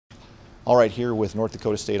All right, here with North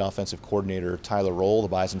Dakota State Offensive Coordinator Tyler Roehl. The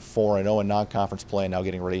Bison 4-0 in non-conference play, now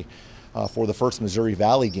getting ready for the first Missouri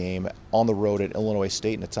Valley game on the road at Illinois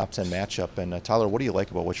State in a top 10 matchup. And Tyler, what do you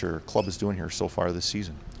like about what your club is doing here so far this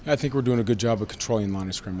season? I think we're doing a good job of controlling line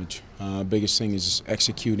of scrimmage. Biggest thing is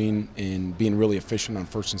executing and being really efficient on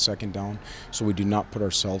first and second down, so we do not put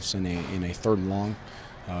ourselves in a third and long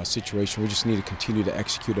situation. We just need to continue to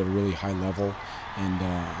execute at a really high level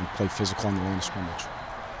and play physical on the line of scrimmage.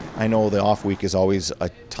 I know the off week is always a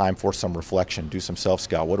time for some reflection, do some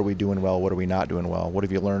self-scout. What are we doing well? What are we not doing well? What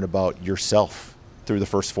have you learned about yourself through the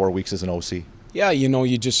first 4 weeks as an OC? Yeah,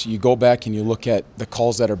 you go back and you look at the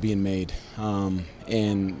calls that are being made,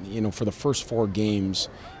 and for the first 4 games,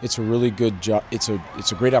 it's a really good job. It's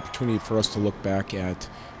a great opportunity for us to look back at,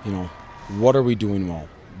 what are we doing well?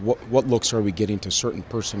 What looks are we getting to certain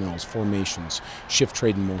personnels, formations, shift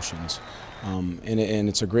trade and motions, and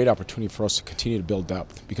it's a great opportunity for us to continue to build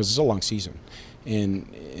depth because it's a long season,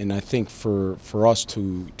 and I think for us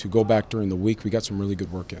to go back during the week, we got some really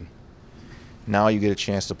good work in. Now you get a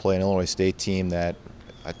chance to play an Illinois State team that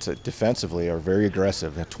defensively are very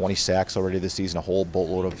aggressive. They have 20 sacks already this season, a whole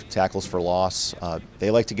boatload of tackles for loss. They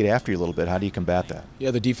like to get after you a little bit. How do you combat that? Yeah,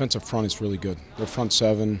 the defensive front is really good. Their front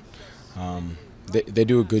seven, they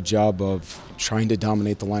do a good job of trying to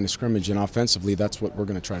dominate the line of scrimmage, and offensively that's what we're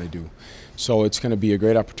going to try to do. So it's going to be a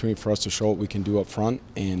great opportunity for us to show what we can do up front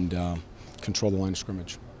and control the line of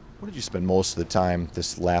scrimmage. What did you spend most of the time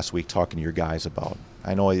this last week talking to your guys about?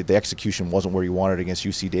 I know the execution wasn't where you wanted against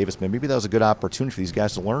UC Davis, but maybe that was a good opportunity for these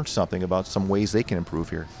guys to learn something about some ways they can improve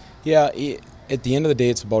here. Yeah, at the end of the day,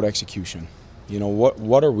 it's about execution.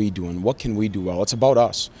 What are we doing? What can we do well? It's about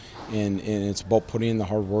us, and it's about putting in the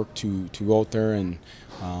hard work to go out there and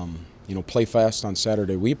play fast on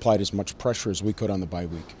Saturday. We applied as much pressure as we could on the bye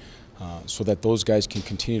week, so that those guys can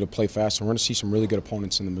continue to play fast. And we're going to see some really good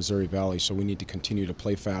opponents in the Missouri Valley, so we need to continue to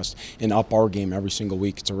play fast and up our game every single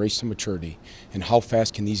week. It's a race to maturity, and how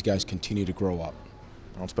fast can these guys continue to grow up?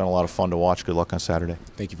 Well, it's been a lot of fun to watch. Good luck on Saturday.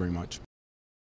 Thank you very much.